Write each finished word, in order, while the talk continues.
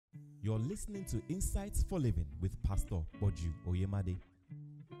You're listening to Insights for Living with Pastor Boju Oyemade.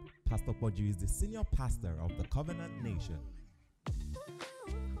 Pastor Boju is the senior pastor of the Covenant Nation.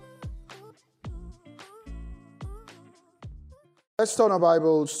 Let's turn our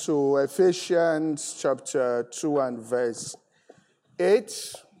Bibles to Ephesians chapter 2 and verse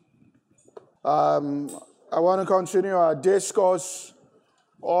 8. I want to continue our discourse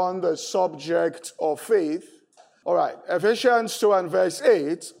on the subject of faith. All right, Ephesians 2 and verse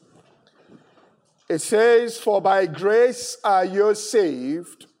 8. It says, "For by grace are you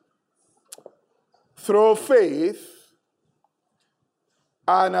saved through faith,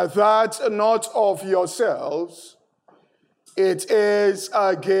 and that not of yourselves. It is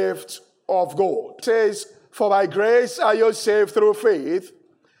a gift of God." It says, "For by grace are you saved through faith."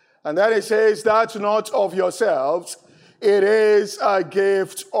 And then it says, "That not of yourselves. It is a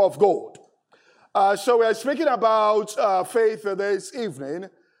gift of God." So we're speaking about faith this evening,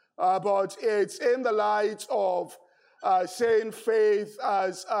 but it's in the light of saying faith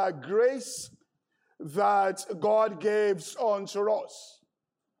as a grace that God gives unto us.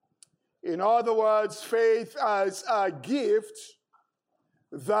 In other words, faith as a gift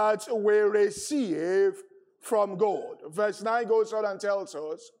that we receive from God. Verse 9 goes on and tells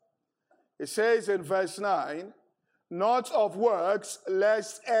us, it says in verse 9, "Not of works,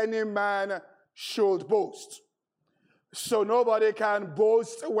 lest any man should boast." So nobody can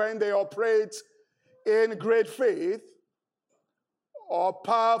boast when they operate in great faith or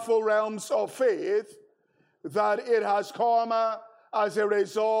powerful realms of faith that it has come as a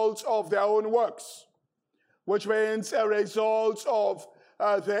result of their own works, which means a result of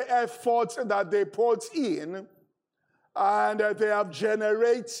the effort that they put in, and they have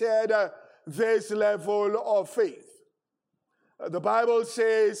generated this level of faith. The Bible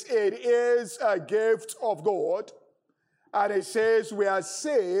says it is a gift of God, and it says we are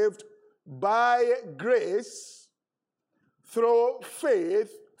saved by grace through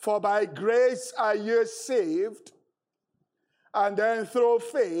faith. For by grace are you saved, and then through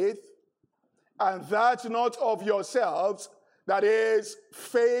faith, and that not of yourselves. That is,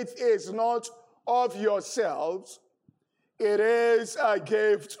 faith is not of yourselves. It is a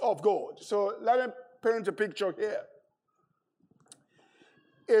gift of God. So let me paint a picture here.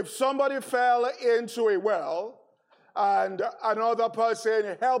 If somebody fell into a well and another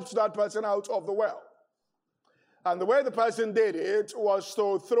person helped that person out of the well, and the way the person did it was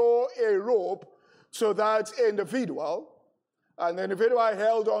to throw a rope to that individual, and the individual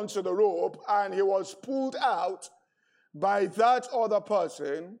held onto the rope, and he was pulled out by that other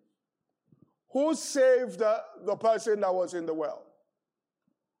person. Who saved the person that was in the well?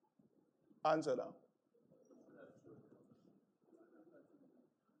 Answer now.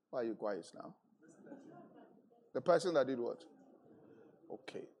 Why are you quiet now? The person that did what?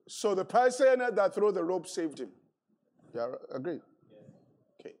 Okay. So the person that threw the rope saved him. You agree?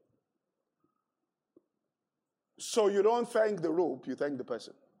 Okay. So you don't thank the rope, you thank the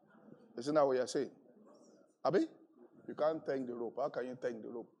person. Isn't that what you're saying? Abi? You can't thank the rope. How can you thank the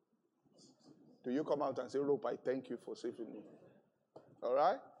rope? Do you come out and say, "Rope, I thank you for saving me"? All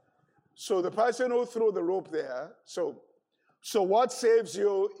right? So the person who threw the rope there, so what saves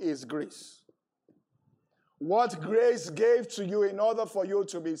you is grace. What grace gave to you in order for you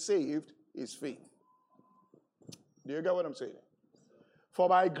to be saved is faith. Do you get what I'm saying? For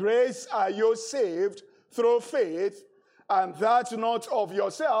by grace are you saved through faith, and that not of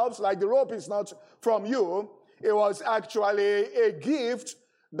yourselves, like the rope is not from you. It was actually a gift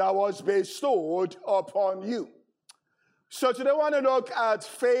that was bestowed upon you. So today I want to look at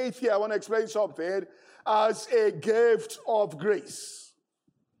faith here. I want to explain something as a gift of grace,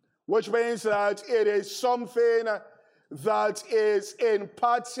 which means that it is something that is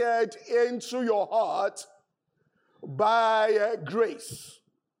imparted into your heart by grace.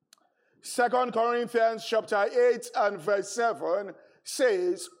 2 Corinthians chapter 8 and verse 7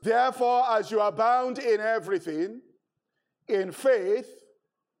 says, "Therefore, as you abound in everything, in faith,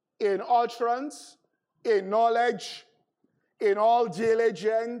 in utterance, in knowledge, in all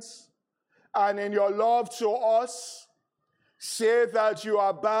diligence, and in your love to us, say that you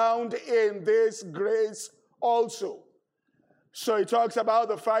abound in this grace also." So he talks about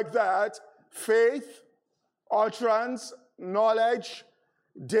the fact that faith, utterance, knowledge,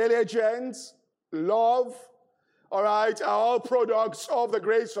 diligence, love, all right, are all products of the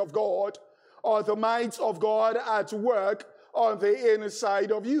grace of God, or the might of God at work on the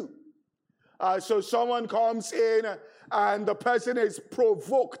inside of you. So someone comes in and the person is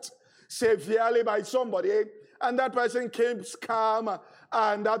provoked severely by somebody, and that person keeps calm,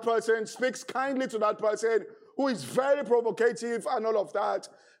 and that person speaks kindly to that person who is very provocative and all of that.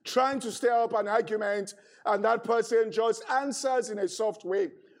 trying to stir up an argument, and that person just answers in a soft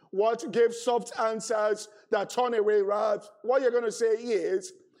way. What gives soft answers that turn away wrath? What you're going to say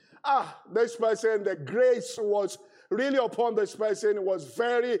is, this person, the grace was really upon this person,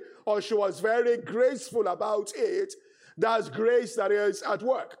 she was very graceful about it. That's grace that is at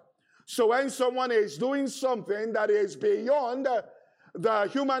work. So when someone is doing something that is beyond the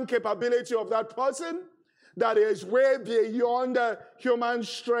human capability of that person, that is way beyond human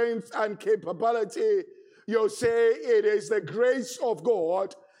strength and capability, you'll say it is the grace of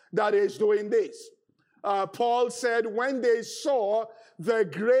God that is doing this. Paul said, when they saw the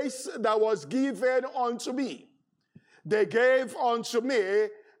grace that was given unto me, they gave unto me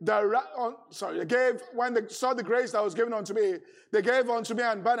when they saw the grace that was given unto me, they gave unto me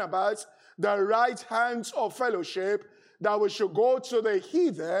and Barnabas the right hands of fellowship, that we should go to the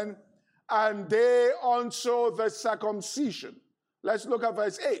heathen, and they unto the circumcision. Let's look at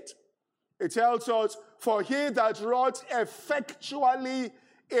verse 8. It tells us, for he that wrought effectually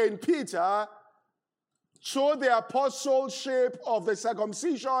in Peter to the apostleship of the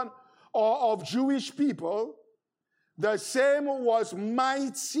circumcision or of Jewish people, the same was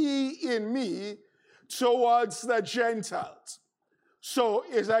mighty in me towards the Gentiles. So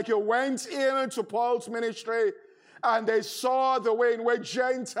it's like you went into Paul's ministry and they saw the way in which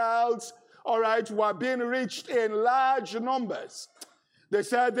Gentiles, were being reached in large numbers. They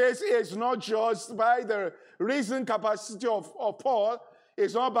said this is not just by the reasoning capacity of Paul,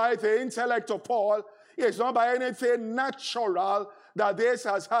 it's not by the intellect of Paul, it's not by anything natural that this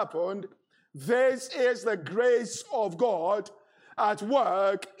has happened. This is the grace of God at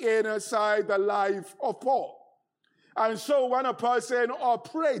work inside the life of Paul. And so when a person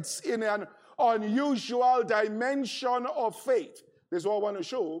operates in an unusual dimension of faith, this is what I want to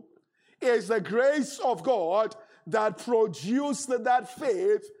show, is the grace of God that produced that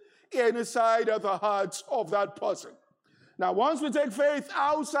faith inside of the hearts of that person. Now, once we take faith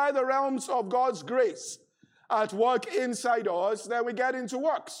outside the realms of God's grace at work inside us, then we get into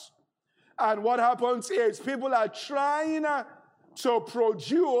works. And what happens is people are trying to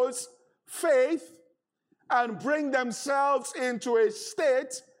produce faith and bring themselves into a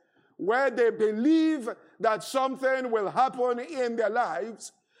state where they believe that something will happen in their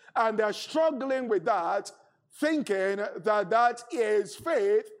lives, and they're struggling with that, thinking that that is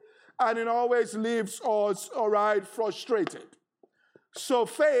faith, and it always leaves us, frustrated. So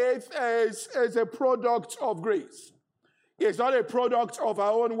faith is a product of grace. It's not a product of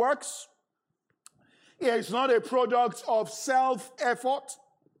our own works. It's not a product of self-effort.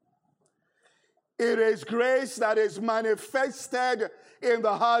 It is grace that is manifested in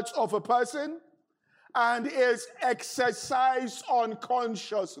the heart of a person and is exercised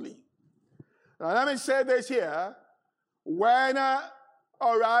unconsciously. Now, let me say this here. When,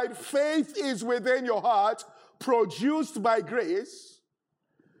 faith is within your heart, produced by grace,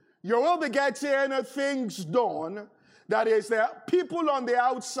 you will be getting things done. That is, there are people on the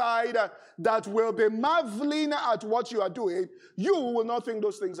outside that will be marveling at what you are doing. You will not think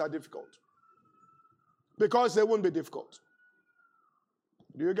those things are difficult, because they won't be difficult.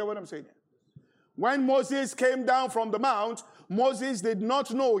 Do you get what I'm saying? When Moses came down from the mount, Moses did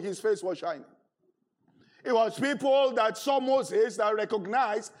not know his face was shining. It was people that saw Moses that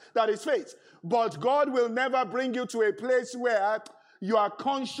recognized that his face. But God will never bring you to a place where you are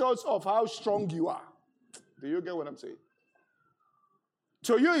conscious of how strong you are. Do you get what I'm saying?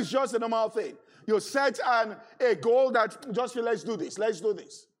 To you, it's just a normal thing. You set a goal that just feel, let's do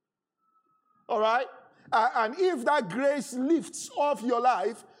this. All right? And if that grace lifts off your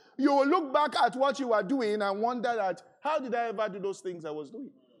life, you will look back at what you are doing and wonder that, how did I ever do those things I was doing?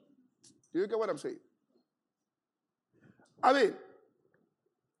 Do you get what I'm saying? I mean,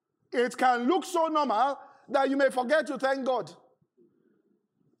 it can look so normal that you may forget to thank God.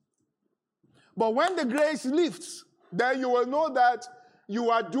 But when the grace lifts, then you will know that you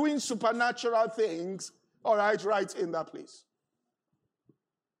are doing supernatural things, right in that place.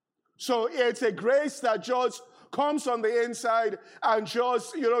 So it's a grace that just comes on the inside and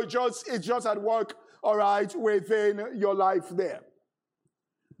it's just at work, within your life there.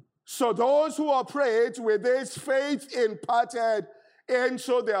 So those who operate with this faith imparted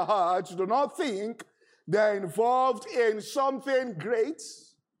into their hearts do not think they're involved in something great,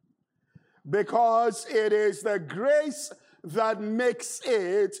 because it is the grace that makes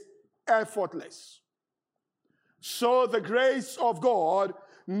it effortless. So the grace of God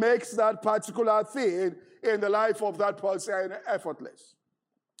makes that particular thing in the life of that person effortless.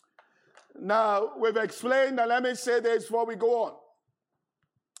 Now, we've explained, and let me say this before we go on.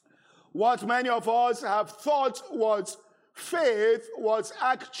 What many of us have thought was faith was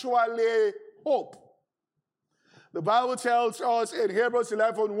actually hope. The Bible tells us in Hebrews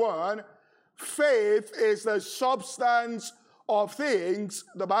 11:1, faith is the substance of things,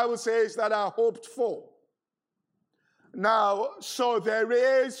 the Bible says, that are hoped for. Now, so there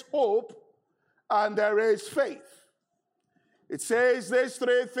is hope and there is faith. It says these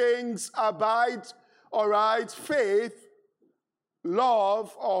three things abide, all right, faith,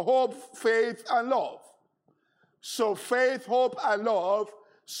 love, or hope, faith, and love. So faith, hope, and love.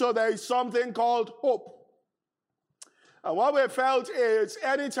 So there is something called hope. And what we felt is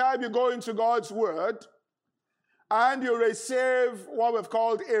anytime you go into God's word and you receive what we've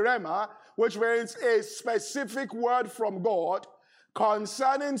called a rhema, which means a specific word from God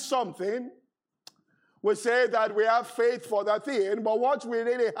concerning something, we say that we have faith for that thing, but what we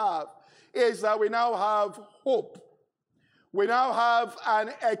really have is that we now have hope. We now have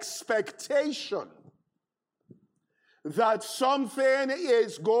an expectation that something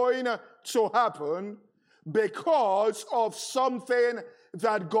is going to happen because of something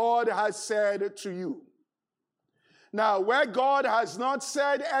that God has said to you. Now, where God has not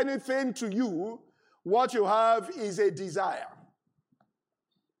said anything to you, what you have is a desire.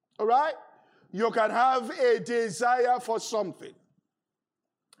 All right? You can have a desire for something.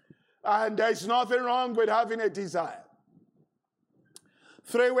 And there's nothing wrong with having a desire.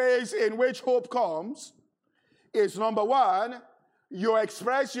 Three ways in which hope comes is, number one, you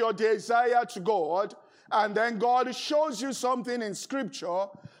express your desire to God, and then God shows you something in Scripture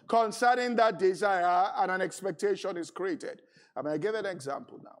concerning that desire, and an expectation is created. I'm going to give an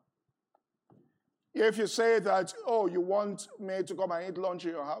example now. If you say that, oh, you want me to come and eat lunch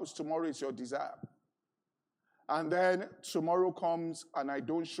in your house, tomorrow is your desire. And then tomorrow comes and I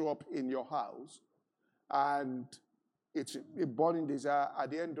don't show up in your house, and it's a burning desire.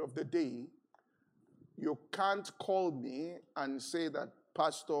 At the end of the day, you can't call me and say that,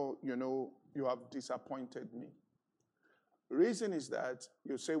 Pastor, you have disappointed me. The reason is that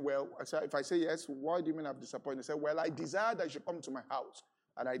you say, well, if I say yes, why do you mean I've disappointed? You say, well, I desired that you should come to my house,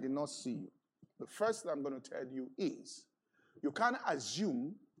 and I did not see you. The first thing I'm going to tell you is, you can't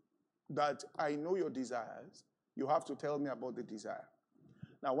assume that I know your desires. You have to tell me about the desire.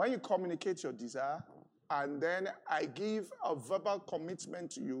 Now, when you communicate your desire, and then I give a verbal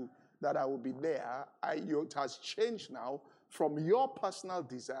commitment to you that I will be there, it has changed now from your personal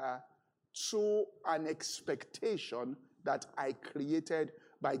desire to an expectation that I created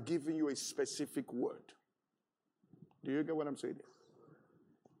by giving you a specific word. Do you get what I'm saying?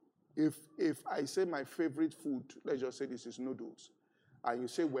 If I say my favorite food, let's just say this is noodles, and you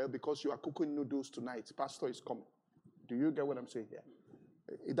say, well, because you are cooking noodles tonight, Pastor is coming. Do you get what I'm saying here?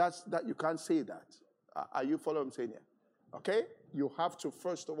 That you can't say that. Are you following what I'm saying here? Okay? You have to,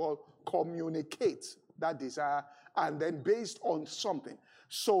 first of all, communicate that desire, and then based on something.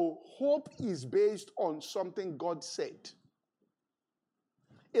 So hope is based on something God said.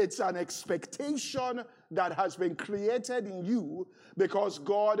 It's an expectation that has been created in you because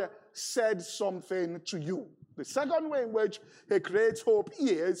God said something to you. The second way in which he creates hope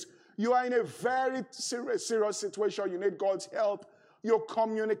is you are in a very serious situation. You need God's help. You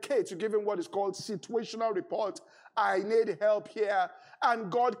communicate. You give him what is called situational report. I need help here.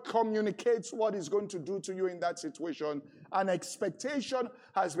 And God communicates what he's going to do to you in that situation. An expectation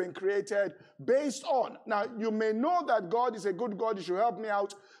has been created based on. Now, you may know that God is a good God. He should help me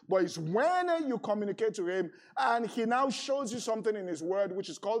out. But it's when you communicate to him and he now shows you something in his word, which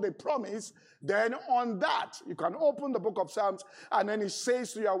is called a promise. Then on that, you can open the book of Psalms, and then he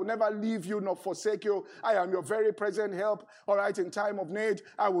says to you, I will never leave you nor forsake you. I am your very present help, all right, in time of need.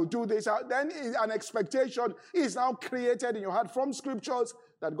 I will do this. Then an expectation is now created in your heart from scriptures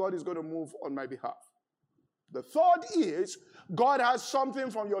that God is going to move on my behalf. The third is God has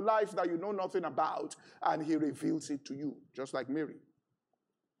something from your life that you know nothing about, and he reveals it to you, just like Mary.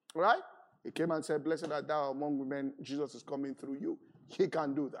 All right? He came and said, blessed art thou among women, Jesus is coming through you. He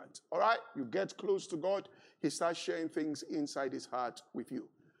can do that. All right? You get close to God, he starts sharing things inside his heart with you.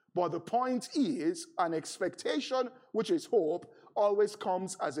 But the point is, an expectation, which is hope, always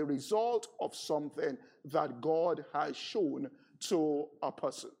comes as a result of something that God has shown to a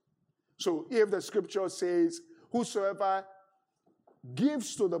person. So if the scripture says, whosoever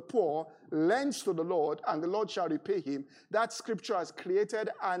gives to the poor, lends to the Lord, and the Lord shall repay him, that scripture has created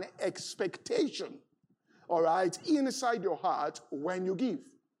an expectation, all right, inside your heart when you give.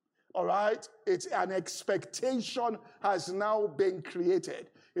 All right? It's an expectation has now been created.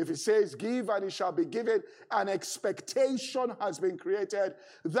 If it says give and it shall be given, an expectation has been created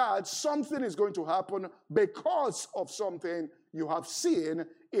that something is going to happen because of something you have seen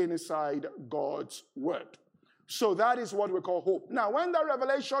inside God's word. So that is what we call hope. Now, when the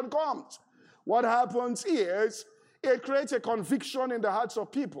revelation comes, what happens is it creates a conviction in the hearts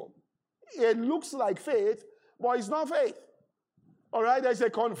of people. It looks like faith, but it's not faith. All right? There's a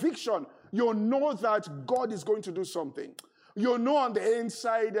conviction. You know that God is going to do something. You know on the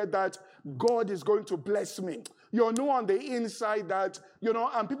inside that God is going to bless me. You know on the inside that,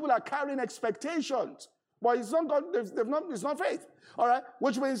 and people are carrying expectations. But it's not God, it's not faith. All right?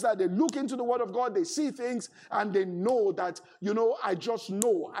 Which means that they look into the Word of God, they see things, and they know that, I just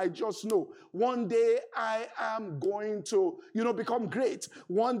know. One day I am going to, become great.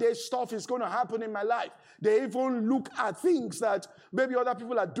 One day stuff is going to happen in my life. They even look at things that maybe other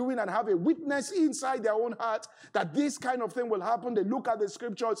people are doing and have a witness inside their own heart that this kind of thing will happen. They look at the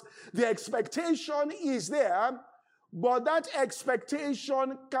scriptures. The expectation is there, but that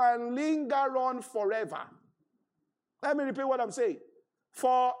expectation can linger on forever. Let me repeat what I'm saying.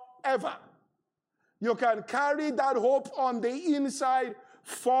 Forever. You can carry that hope on the inside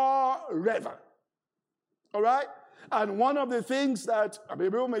forever. All right? And one of the things that,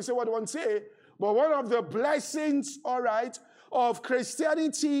 people may say what they want to say, but one of the blessings, all right, of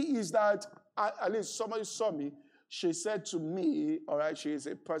Christianity is that, at least somebody saw me, she said to me, all right, she is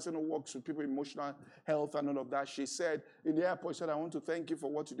a person who works with people, emotional health and all of that. She said, in the airport, she said, I want to thank you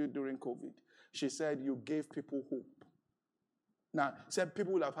for what you did during COVID. She said, you gave people hope. Now, said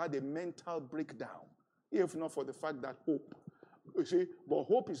people will have had a mental breakdown, if not for the fact that hope. You see, but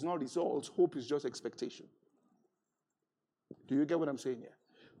hope is not results. Hope is just expectation. Do you get what I'm saying here?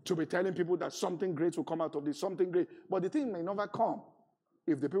 To be telling people that something great will come out of this, something great. But the thing may never come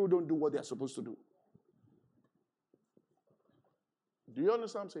if the people don't do what they are supposed to do. Do you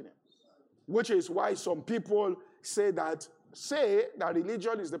understand what I'm saying here? Which is why some people say that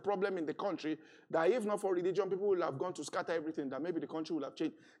religion is the problem in the country, that if not for religion, people will have gone to scatter everything, that maybe the country will have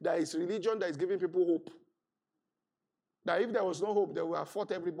changed. That is religion that is giving people hope. That if there was no hope, they would have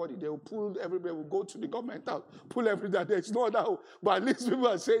fought everybody. They would pull everybody, would go to the government house, pull everything. There's no other hope. But at least people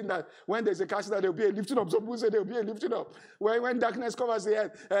are saying that when there's a casting down, there will be a lifting up. Some people say there will be a lifting up. When darkness covers the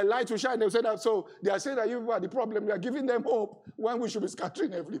earth, light will shine. They will say that. So they are saying that you people are the problem. We are giving them hope when we should be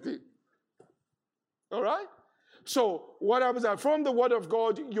scattering everything. All right? So what happens is from the Word of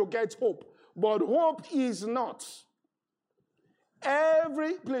God, you get hope. But hope is not.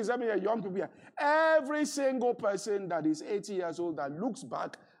 Please let me hear young people here. Every single person that is 80 years old that looks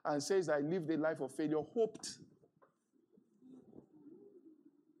back and says, I lived a life of failure, hoped.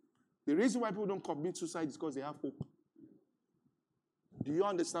 The reason why people don't commit suicide is because they have hope. Do you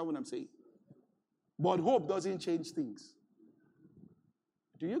understand what I'm saying? But hope doesn't change things.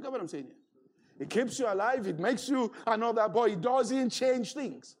 Do you get what I'm saying here? It keeps you alive, it makes you another, but it doesn't change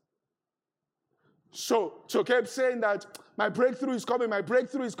things. So keep saying that my breakthrough is coming, my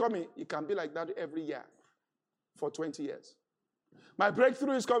breakthrough is coming. It can be like that every year for 20 years. My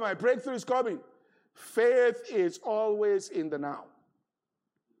breakthrough is coming, my breakthrough is coming. Faith is always in the now.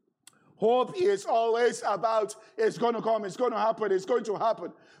 Hope is always about it's going to come, it's going to happen, it's going to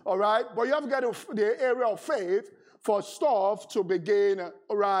happen. All right? But you have to get to the area of faith for stuff to begin,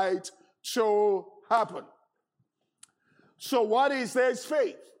 all right, to happen. So what is this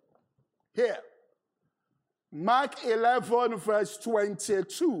faith? Here. Mark 11 verse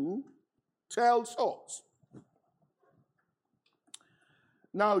 22 tells us.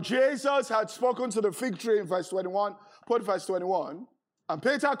 Now Jesus had spoken to the fig tree in verse 21. Put verse 21. And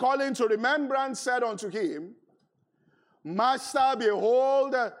Peter calling to remembrance said unto him, Master,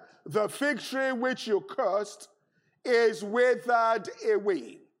 behold, the fig tree which you cursed is withered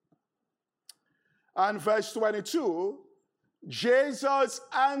away. And verse 22, Jesus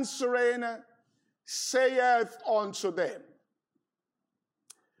answering saith unto them,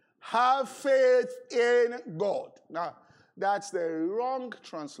 have faith in God. Now, that's the wrong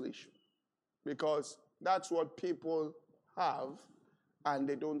translation because that's what people have and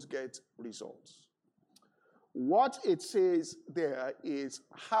they don't get results. What it says there is,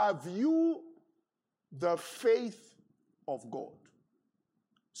 have you the faith of God?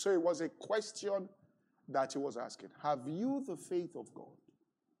 So it was a question that he was asking. Have you the faith of God?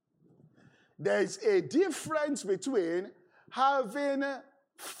 There's a difference between having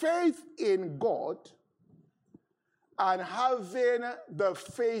faith in God and having the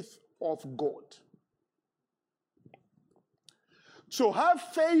faith of God. To have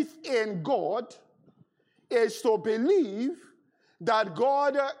faith in God is to believe that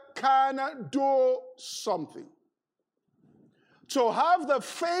God can do something. To have the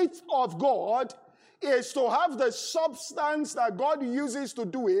faith of God is to have the substance that God uses to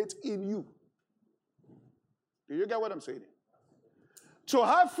do it in you. Do you get what I'm saying? To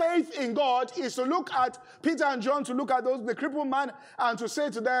have faith in God is to look at Peter and John, to look at the crippled man, and to say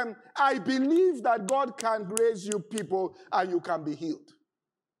to them, I believe that God can raise you people and you can be healed.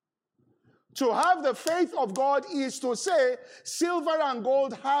 To have the faith of God is to say, silver and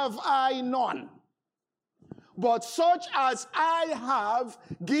gold have I none, but such as I have,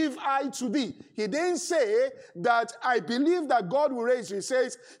 give I to thee. He didn't say that I believe that God will raise you. He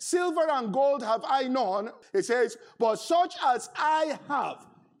says, silver and gold have I none. He says, but such as I have.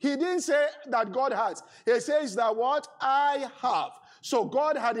 He didn't say that God has. He says that what I have. So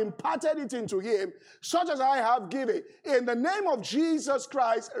God had imparted it into him, such as I have given. In the name of Jesus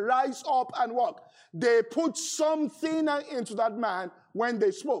Christ, rise up and walk. They put something into that man when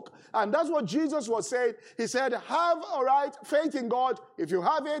they spoke. And that's what Jesus was saying. He said, have, all right, faith in God. If you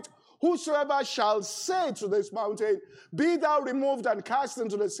have it, whosoever shall say to this mountain, be thou removed and cast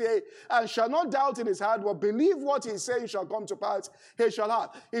into the sea, and shall not doubt in his heart, but believe what he is saying shall come to pass, he shall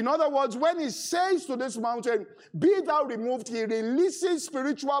have. In other words, when he says to this mountain, be thou removed, he releases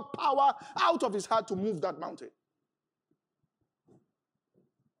spiritual power out of his heart to move that mountain.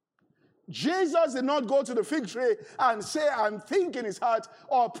 Jesus did not go to the fig tree and say and think in his heart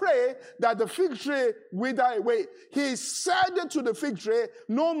or pray that the fig tree wither away. He said to the fig tree,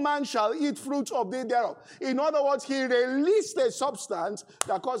 no man shall eat fruit of thee thereof. In other words, he released a substance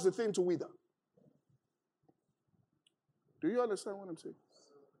that caused the thing to wither. Do you understand what I'm saying?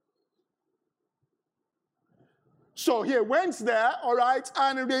 So he went there, all right,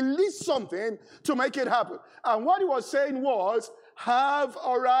 and released something to make it happen. And what he was saying was, have,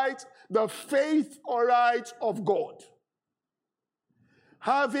 all right, the faith, all right, of God.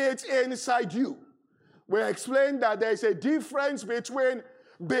 Have it inside you. We explained that there's a difference between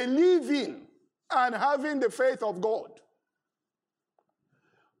believing and having the faith of God.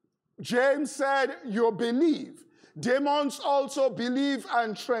 James said, you believe. Demons also believe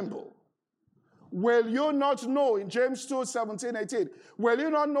and tremble. Will you not know, in James 2, 17, 18, will you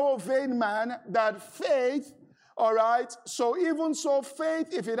not know, vain man, that faith, all right, so even so faith,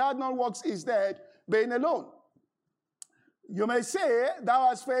 if it had not works, is dead, being alone. You may say, thou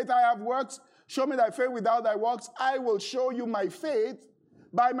hast faith, I have works. Show me thy faith without thy works. I will show you my faith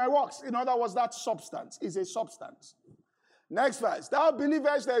by my works. In other words, that substance is a substance. Next verse. Thou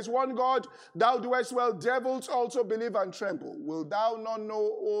believest there is one God, thou doest well. Devils also believe and tremble. Will thou not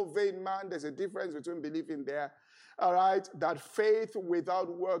know, O vain man? There's a difference between believing there, all right, that faith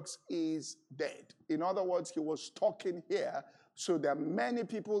without works is dead. In other words, he was talking here. So there are many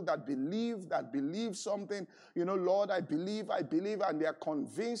people that believe something. You know, Lord, I believe, and they are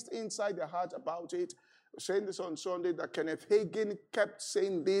convinced inside their heart about it. Saying this on Sunday, that Kenneth Hagin kept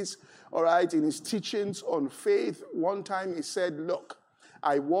saying this, all right, in his teachings on faith. One time he said, look,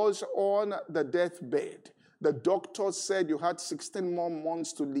 I was on the deathbed. The doctor said you had 16 more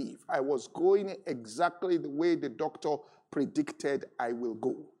months to live. I was going exactly the way the doctor predicted I will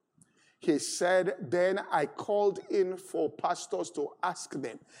go. He said, then I called in for pastors to ask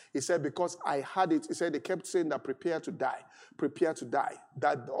them. He said, because I had it. He said, they kept saying that prepare to die.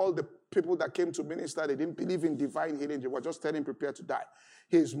 That all the people that came to minister, they didn't believe in divine healing. They were just telling prepare to die.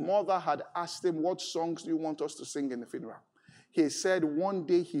 His mother had asked him, what songs do you want us to sing in the funeral? He said, one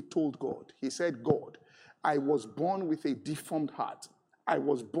day he told God, he said, God, I was born with a deformed heart. I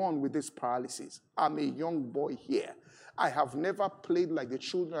was born with this paralysis. I'm a young boy here. I have never played like the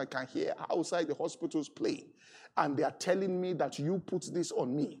children I can hear outside the hospitals playing. And they are telling me that you put this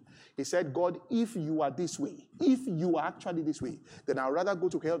on me. He said, God, if you are this way, if you are actually this way, then I'd rather go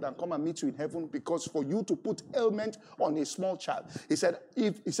to hell than come and meet you in heaven, because for you to put ailment on a small child. He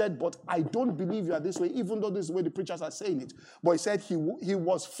said, but I don't believe you are this way, even though this is the way the preachers are saying it. But he said he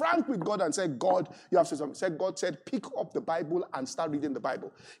was frank with God and said, God, you have said something. He said, God said, pick up the Bible and start reading the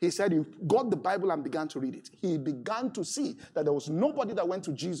Bible. He said he got the Bible and began to read it. He began to see that there was nobody that went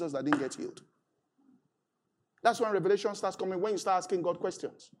to Jesus that didn't get healed. That's when revelation starts coming, when you start asking God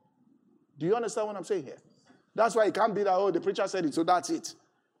questions. Do you understand what I'm saying here? That's why it can't be that, oh, the preacher said it, so that's it.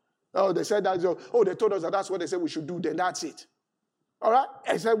 Oh, they said that, oh, they told us that that's what they said we should do, then that's it. All right?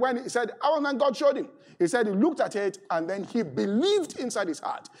 He said, oh, and God showed him. He said he looked at it, and then he believed inside his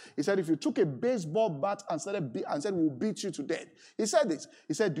heart. He said, if you took a baseball bat and said, we'll beat you to death. He said this.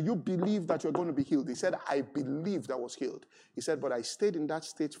 He said, do you believe that you're going to be healed? He said, I believed I was healed. He said, but I stayed in that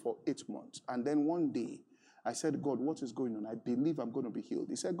state for 8 months. And then one day, I said, God, what is going on? I believe I'm going to be healed.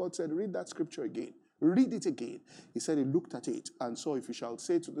 He said, God said, read that scripture again. Read it again. He said he looked at it and saw, if you shall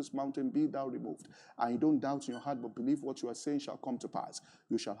say to this mountain, be thou removed, and you don't doubt in your heart but believe what you are saying shall come to pass,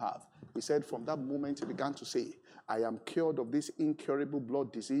 you shall have. He said from that moment he began to say, I am cured of this incurable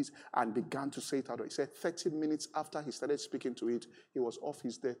blood disease, and began to say it out. He said 30 minutes after he started speaking to it, he was off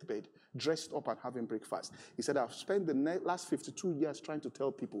his deathbed, dressed up and having breakfast. He said, I've spent the last 52 years trying to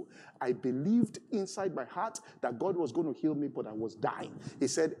tell people, I believed inside my heart that God was going to heal me, but I was dying. He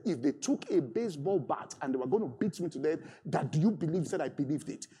said, if they took a baseball bat and they were going to beat me to death, that do you believe? He said, I believed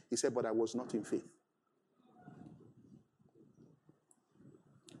it. He said, but I was not in faith.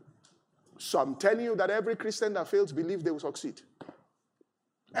 So I'm telling you that every Christian that fails believes they will succeed.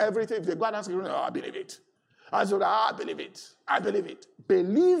 Everything, if they go and ask you, I believe it. I said, I believe it. I believe it.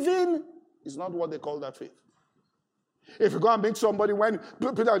 Believing is not what they call that faith. If you go and meet somebody, when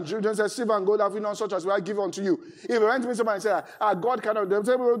Peter and Judas said, silver and gold have we none, such as we I give unto you. If you went to meet somebody and say, God cannot, they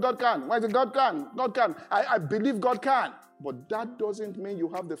say, well, God can. Why is it God can? God can. I believe God can. But that doesn't mean you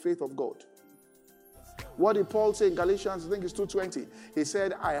have the faith of God. What did Paul say in Galatians, I think it's 2:20? He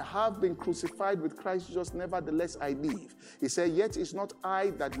said, I have been crucified with Christ Jesus, nevertheless I live. He said, yet it's not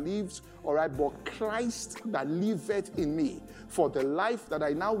I that lives, all right, but Christ that liveth in me. For the life that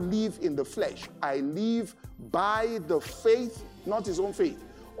I now live in the flesh, I live by the faith, not his own faith,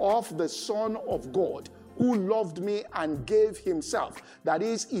 of the Son of God, who loved me and gave himself. That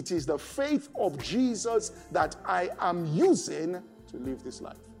is, it is the faith of Jesus that I am using to live this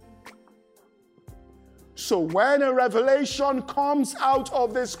life. So when a revelation comes out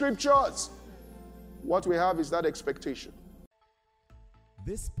of the scriptures, what we have is that expectation.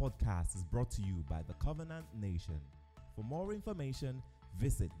 This podcast is brought to you by the Covenant Nation. For more information,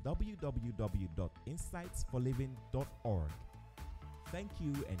 visit www.insightsforliving.org. Thank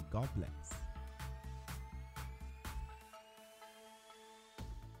you and God bless.